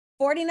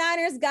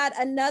49ers got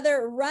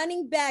another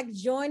running back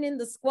joining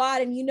the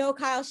squad. And you know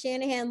Kyle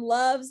Shanahan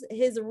loves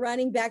his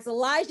running backs.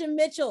 Elijah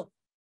Mitchell,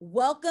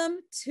 welcome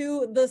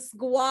to the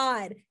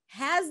squad.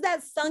 Has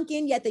that sunk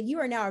in yet that you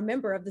are now a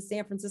member of the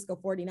San Francisco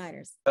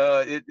 49ers?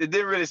 It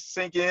didn't really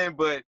sink in,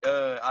 but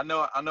I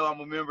know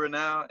I'm a member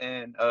now,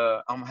 and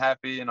I'm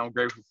happy and I'm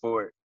grateful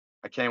for it.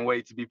 I can't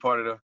wait to be part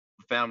of the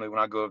family when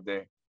I go up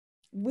there.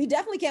 We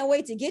definitely can't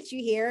wait to get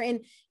you here.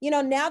 And, you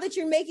know, now that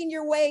you're making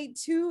your way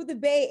to the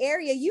Bay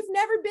Area, you've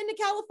never been to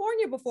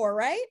California before,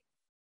 right?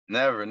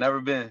 Never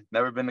been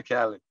to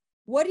Cali.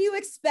 What are you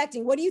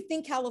expecting? What do you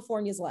think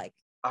California's like?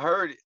 I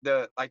heard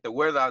the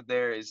weather out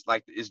there is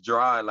it's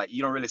dry. Like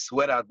you don't really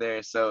sweat out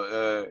there.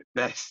 So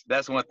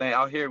that's one thing.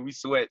 Out here we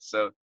sweat.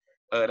 So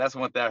that's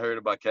one thing I heard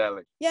about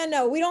Cali. Yeah,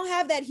 no, we don't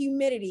have that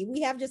humidity.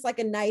 We have just like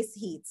a nice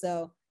heat.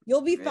 So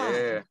you'll be fine.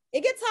 Yeah.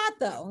 It gets hot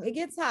though. It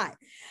gets hot.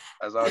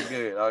 That's all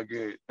good. All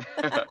good.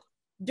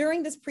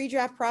 During this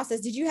pre-draft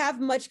process, did you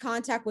have much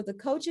contact with the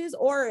coaches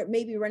or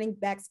maybe running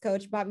backs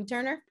coach Bobby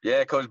Turner?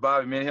 Yeah, Coach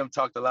Bobby, me and him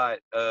talked a lot.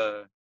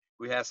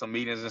 We had some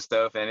meetings and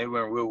stuff, and it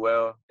went real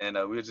well. And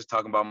we were just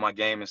talking about my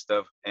game and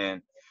stuff,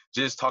 and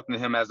just talking to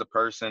him as a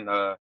person.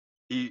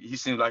 He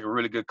seems like a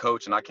really good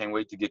coach, and I can't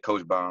wait to get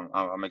coached by him.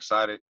 I'm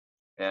excited,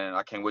 and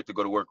I can't wait to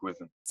go to work with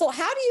him. So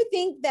how do you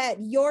think that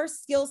your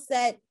skill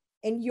set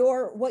and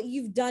what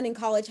you've done in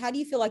college, how do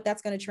you feel like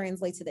that's going to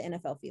translate to the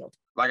NFL field?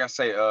 Like I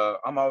say,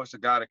 I'm always a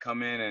guy to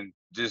come in and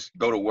just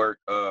go to work.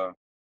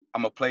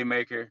 I'm a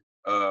playmaker.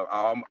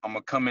 I'm going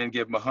to come in and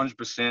give him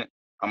 100%.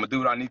 I'm going to do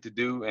what I need to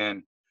do.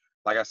 And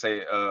like I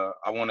say,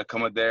 I want to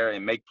come up there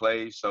and make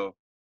plays. So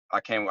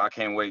I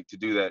can't wait to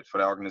do that for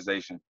the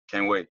organization.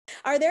 Can't wait.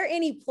 Are there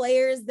any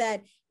players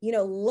that, you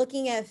know,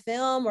 looking at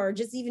film or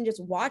just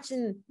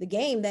watching the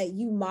game that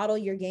you model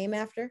your game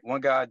after?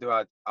 One guy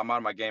I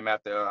model my game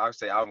after, I would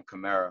say Alvin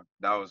Kamara.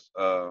 That was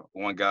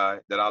one guy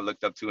that I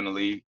looked up to in the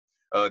league.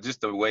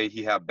 Just the way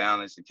he had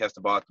balance and catch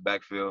the ball at the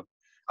backfield.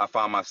 I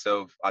found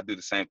myself, I do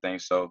the same thing.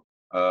 So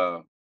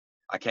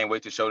I can't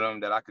wait to show them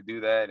that I could do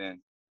that and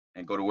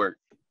go to work.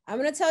 I'm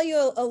going to tell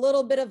you a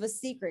little bit of a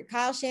secret.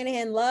 Kyle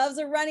Shanahan loves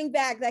a running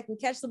back that can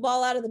catch the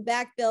ball out of the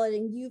backfield,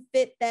 and you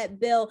fit that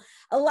bill.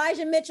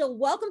 Elijah Mitchell,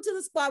 welcome to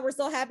the squad. We're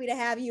so happy to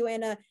have you,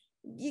 and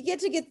you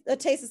get a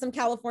taste of some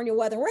California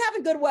weather. We're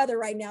having good weather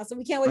right now, so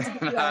we can't wait to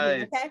get you out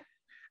here, okay?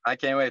 I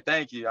can't wait.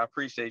 Thank you. I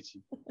appreciate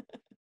you.